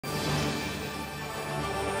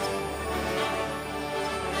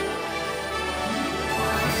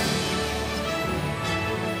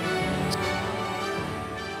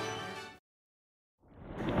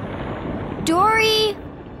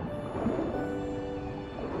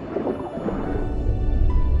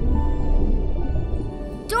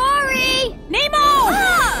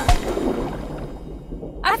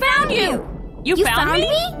You found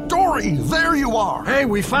me? Dory, there you are. Hey,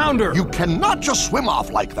 we found her. You cannot just swim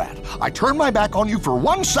off like that. I turned my back on you for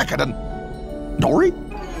 1 second and... Dory?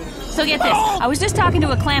 So get this, I was just talking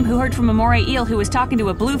to a clam who heard from a moray eel who was talking to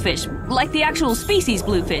a bluefish. Like the actual species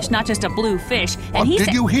bluefish, not just a blue fish. And What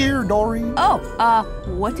did you hear, Dory?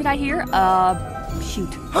 What did I hear?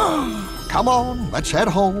 Shoot. Come on, let's head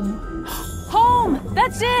home. Home!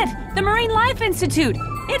 That's it! The Marine Life Institute!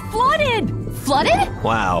 It flooded! Flooded?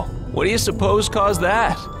 Wow. What do you suppose caused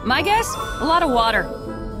that? My guess? A lot of water.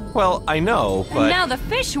 Well, I know, but... And now the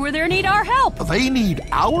fish who are there need our help. They need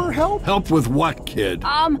our help? Help with what, kid?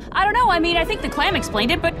 I don't know. I mean, I think the clam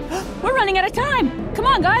explained it, but we're running out of time. Come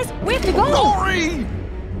on, guys. We have to go. Dory!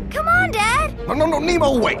 Come on, Dad. No,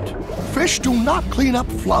 Nemo, wait. Fish do not clean up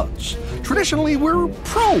floods. Traditionally, we're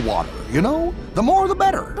pro-water, you know? The more, the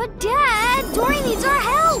better. But, Dad, Dory needs our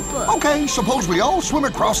help. Okay, suppose we all swim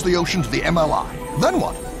across the ocean to the MLI. Then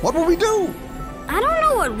what? What will we do? I don't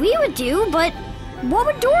know what we would do, but what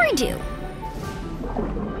would Dory do?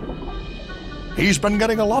 He's been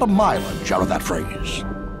getting a lot of mileage out of that phrase.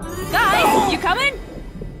 Guys, you coming?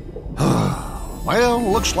 Well,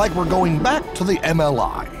 looks like we're going back to the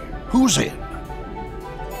MLI. Who's in?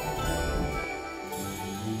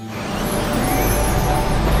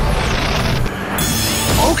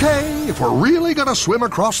 Okay, if we're really gonna swim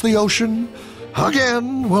across the ocean,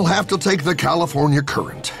 again, we'll have to take the California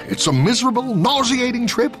Current. It's a miserable, nauseating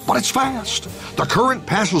trip, but it's fast. The current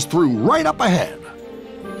passes through right up ahead.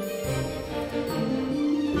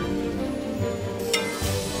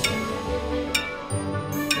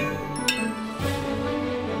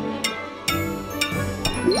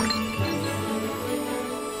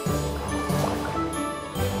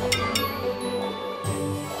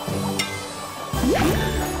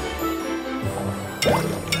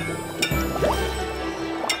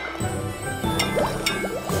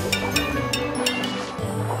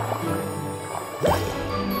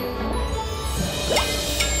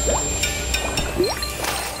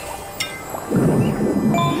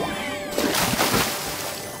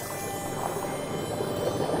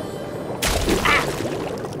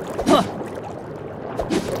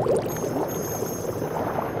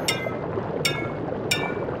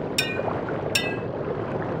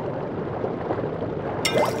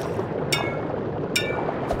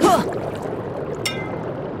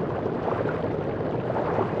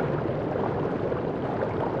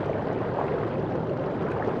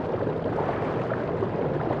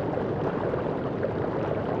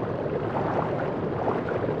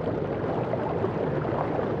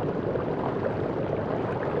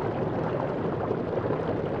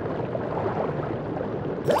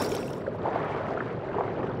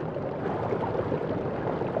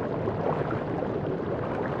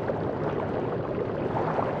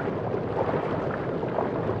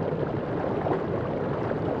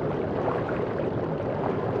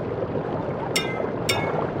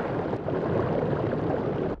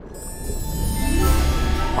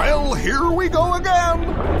 Well, here we go again.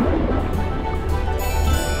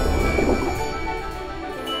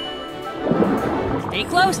 Stay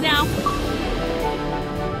close now.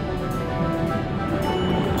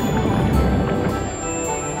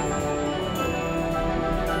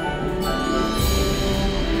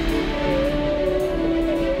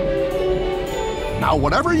 Now,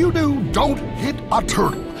 whatever you do, don't hit a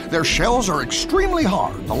turtle. Their shells are extremely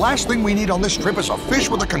hard. The last thing we need on this trip is a fish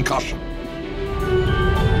with a concussion.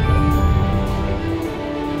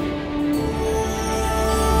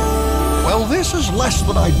 Well, this is less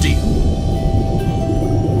than ideal.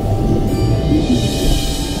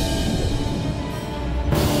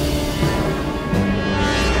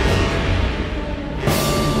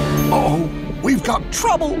 Uh-oh, we've got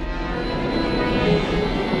trouble.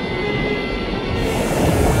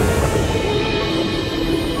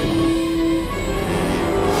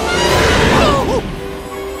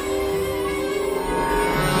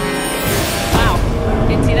 Wow,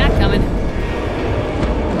 didn't see that coming.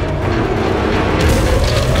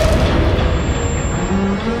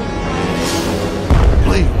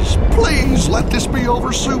 Please let this be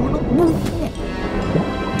over soon.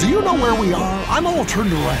 Do you know where we are? I'm all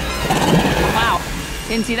turned around. Wow,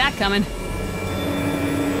 didn't see that coming.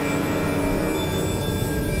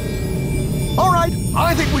 All right,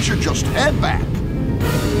 I think we should just head back.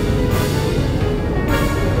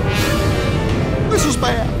 This is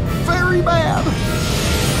bad, very bad.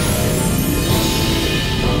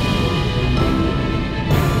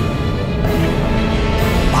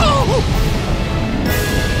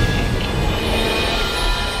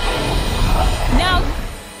 Now.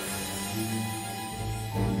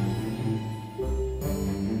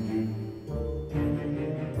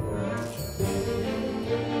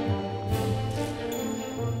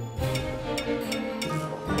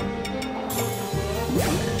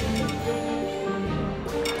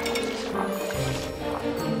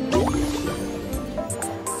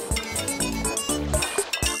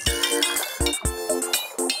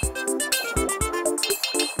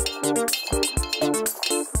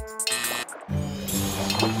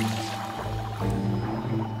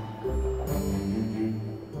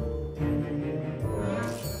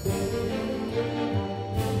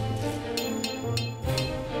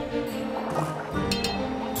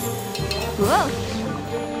 Whoa.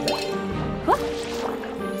 Huh?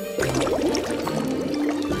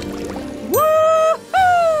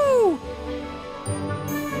 Woohoo!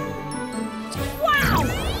 Wow!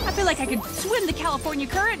 I feel like I could swim the California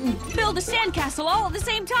Current and build a sandcastle all at the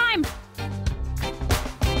same time.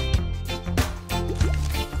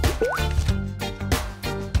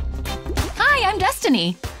 Hi, I'm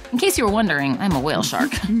Destiny. In case you were wondering, I'm a whale shark.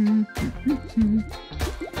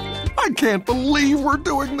 I can't believe we're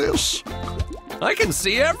doing this. I can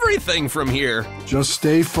see everything from here. Just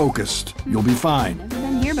stay focused. You'll be fine. Never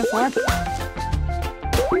been here before.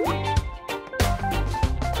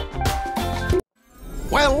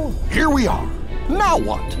 Well, here we are. Now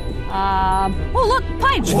what? Oh look,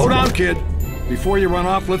 pipes! Slow down, kid. Before you run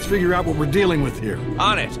off, let's figure out what we're dealing with here.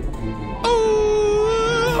 On it.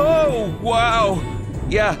 Oh, wow.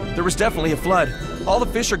 Yeah, there was definitely a flood. All the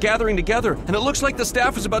fish are gathering together, and it looks like the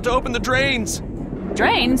staff is about to open the drains.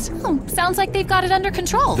 Drains? Oh, sounds like they've got it under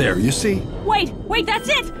control. There, you see? Wait, that's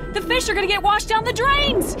it! The fish are gonna get washed down the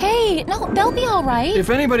drains! Hey, no, they'll be all right. If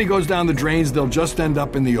anybody goes down the drains, they'll just end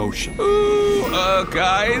up in the ocean. Ooh,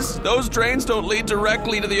 guys, those drains don't lead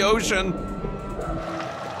directly to the ocean.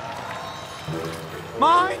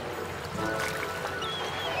 Mine?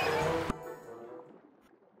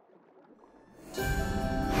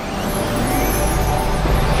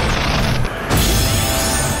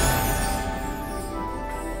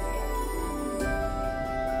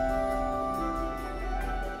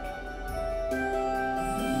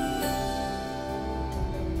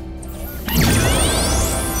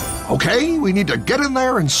 Okay, we need to get in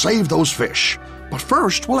there and save those fish. But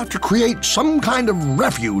first, we'll have to create some kind of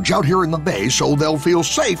refuge out here in the bay so they'll feel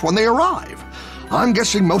safe when they arrive. I'm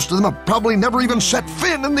guessing most of them have probably never even set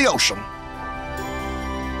fin in the ocean.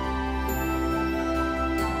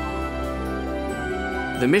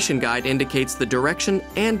 The mission guide indicates the direction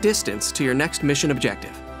and distance to your next mission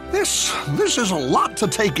objective. This is a lot to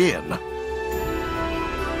take in.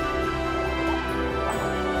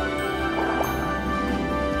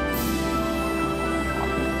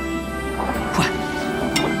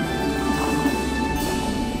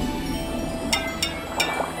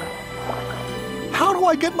 How do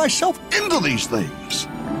I get myself into these things?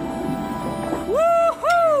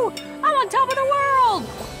 Woohoo! I'm on top of the world!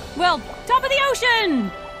 Well, top of the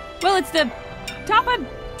ocean! Well, it's the top of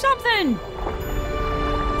something!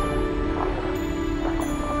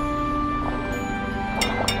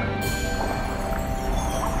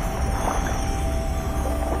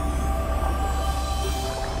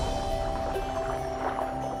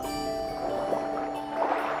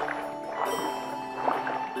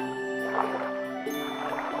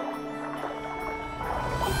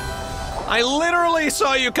 I literally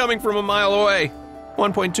saw you coming from a mile away.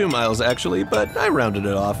 1.2 miles, actually, but I rounded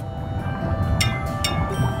it off.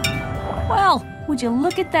 Well, would you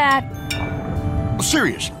look at that?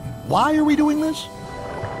 Seriously, why are we doing this?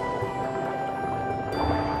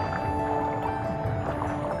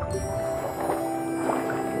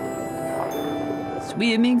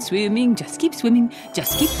 Swimming, swimming, just keep swimming,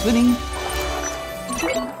 just keep swimming.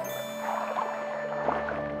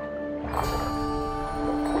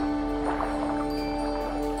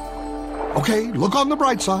 Okay, look on the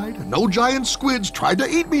bright side. No giant squids tried to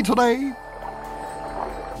eat me today.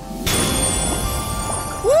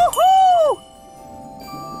 Woohoo!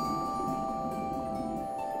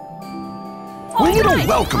 We need Alright, a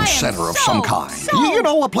welcome I am center of so, some kind. so- You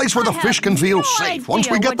know, a place where the I fish have can feel no safe once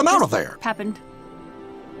we idea get them what out of just there. Happened.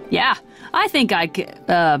 Yeah, I think I could,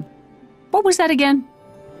 what was that again?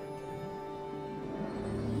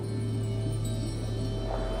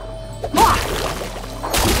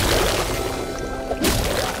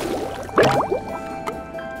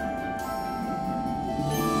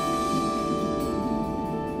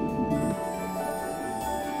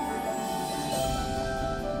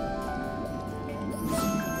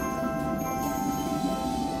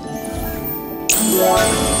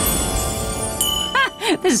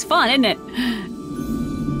 This is fun, isn't it?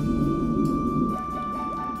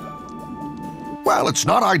 Well, it's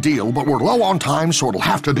not ideal, but we're low on time, so it'll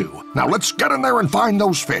have to do. Now let's get in there and find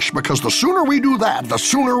those fish, because the sooner we do that, the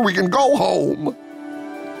sooner we can go home.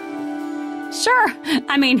 Sure.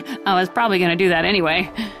 I mean, I was probably gonna do that anyway.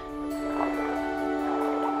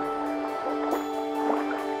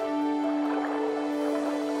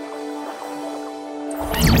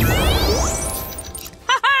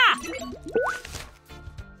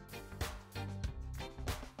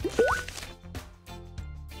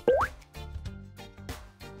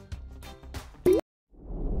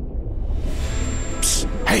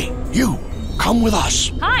 Hey, you, come with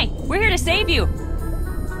us. Hi, we're here to save you.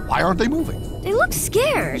 Why aren't they moving? They look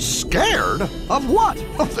scared. Scared? Of what?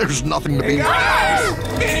 There's nothing to be... Guys!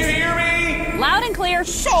 Can you hear me? Loud and clear.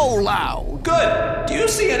 So loud. Good. Do you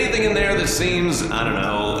see anything in there that seems, I don't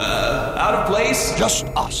know, out of place? Just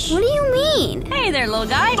us. What do you mean? Hey there, little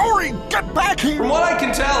guy. Dory, get back here! From what I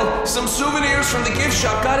can tell, some souvenirs from the gift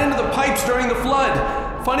shop got into the pipes during the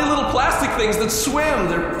flood. Funny little plastic things that swim.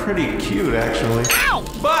 They're pretty cute, actually. Ow!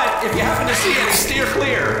 But if you happen to see any, steer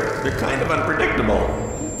clear. They're kind of unpredictable.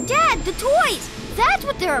 Dad, the toys! That's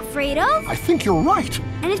what they're afraid of. I think you're right.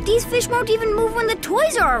 And if these fish won't even move when the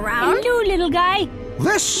toys are around... Hello, little guy.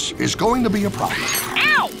 This is going to be a problem.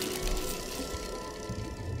 Ow!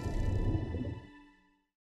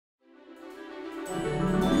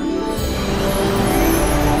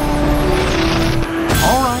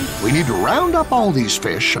 All right, we need to round up all these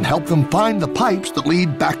fish and help them find the pipes that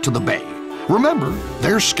lead back to the bay. Remember,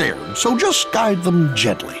 they're scared, so just guide them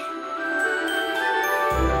gently.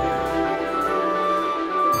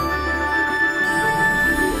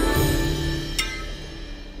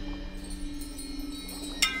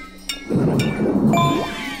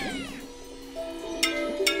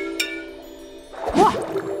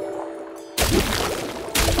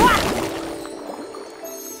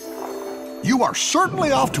 You are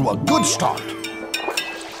certainly off to a good start.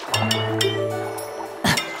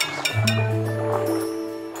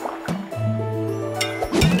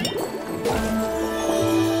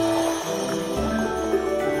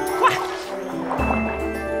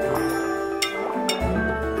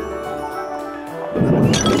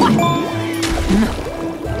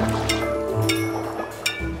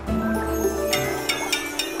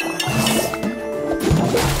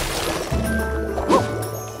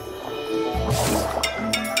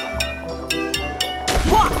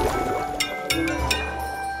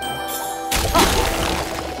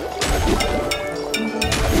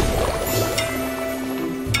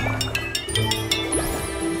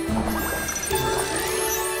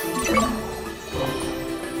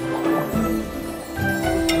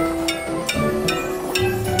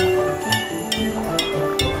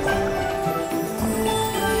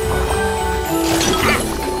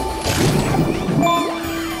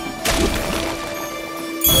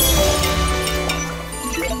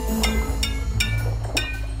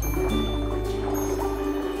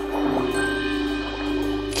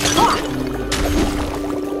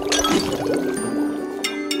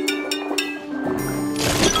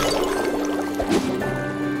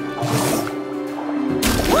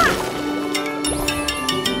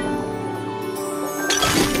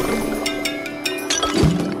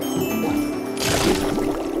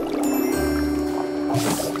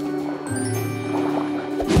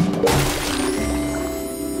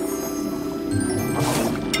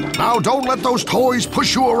 Now don't let those toys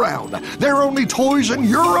push you around. They're only toys and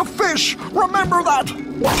you're a fish. Remember that.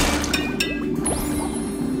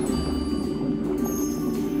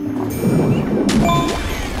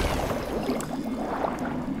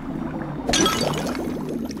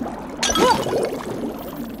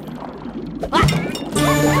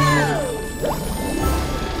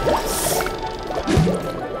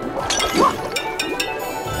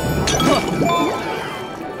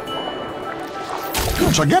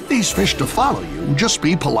 To get these fish to follow you, just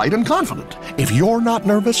be polite and confident. If you're not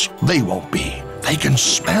nervous, they won't be. They can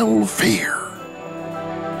smell fear.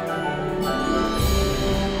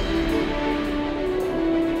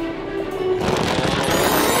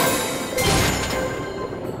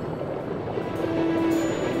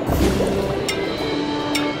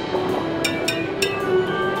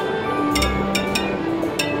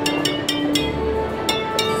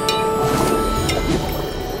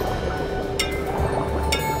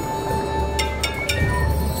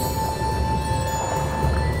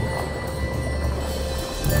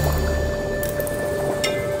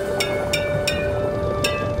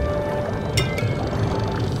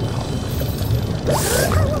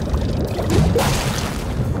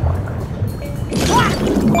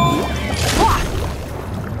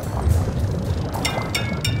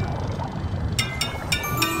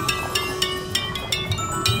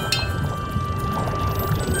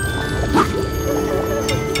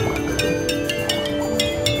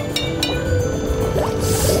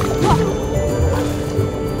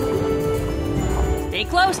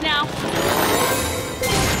 Close now.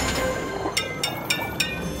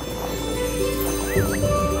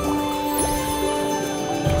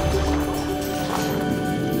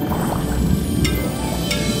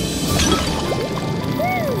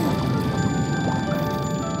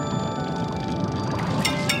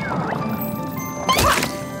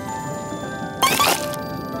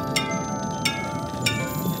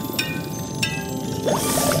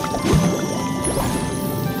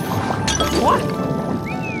 What?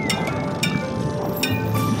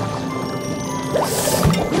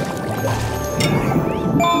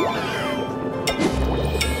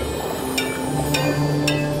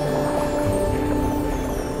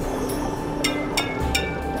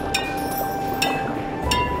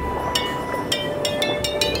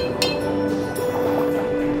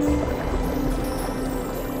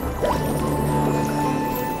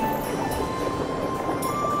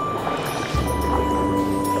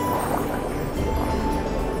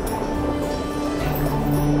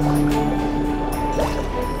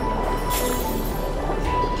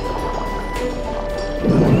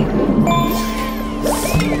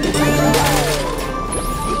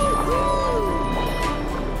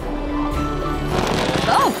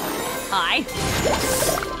 Hey!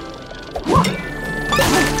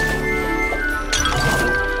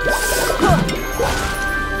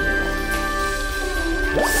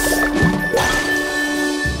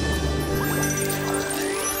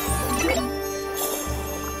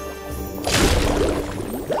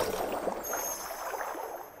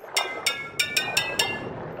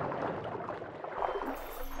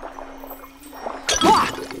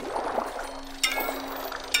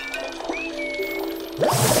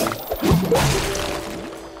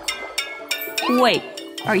 Wait,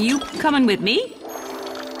 are you coming with me?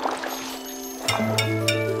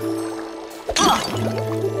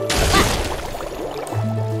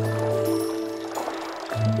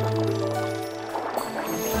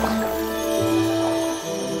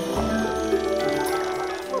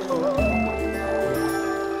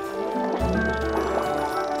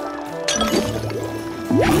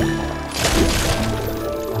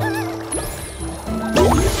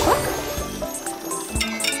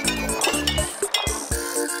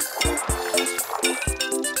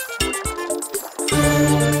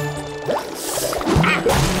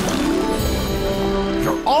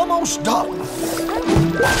 Almost done.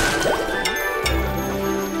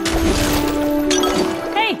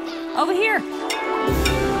 Hey, over here.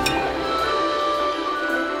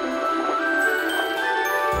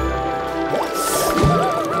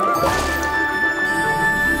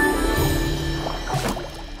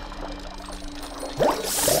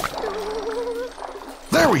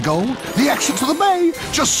 There we go. The exit to the bay.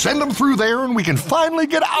 Just send them through there and we can finally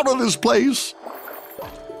get out of this place.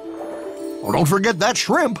 Oh, don't forget that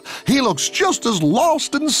shrimp. He looks just as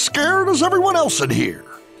lost and scared as everyone else in here.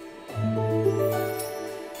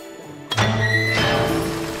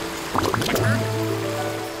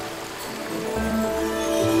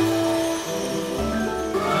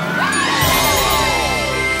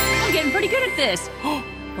 I'm getting pretty good at this.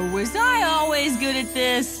 Or was I always good at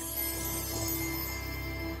this?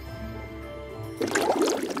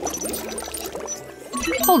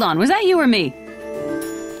 Hold on, was that you or me?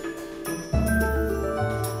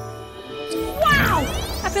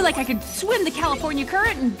 I feel like I could swim the California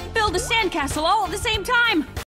current and build a sandcastle all at the same time.